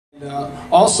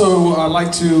Also, I'd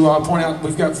like to point out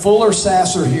we've got Fuller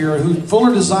Sasser here.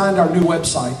 Fuller designed our new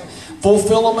website.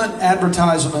 FullFilament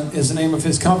Advertising is the name of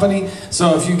his company.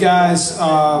 So if you guys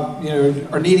are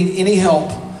needing any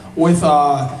help with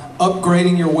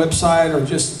upgrading your website or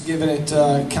just giving it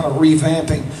kind of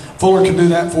revamping, Fuller can do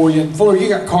that for you. And Fuller, you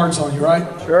got cards on you, right?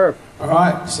 Sure. All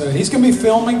right, so he's going to be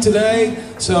filming today.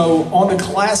 So on the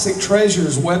Classic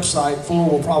Treasures website, Fuller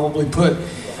will probably put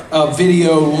a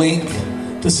video link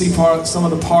to see some of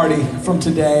the party from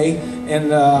today. And,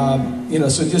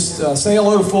 so just say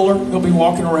hello to Fuller. He'll be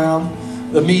walking around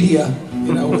the media,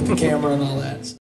 with the camera and all that.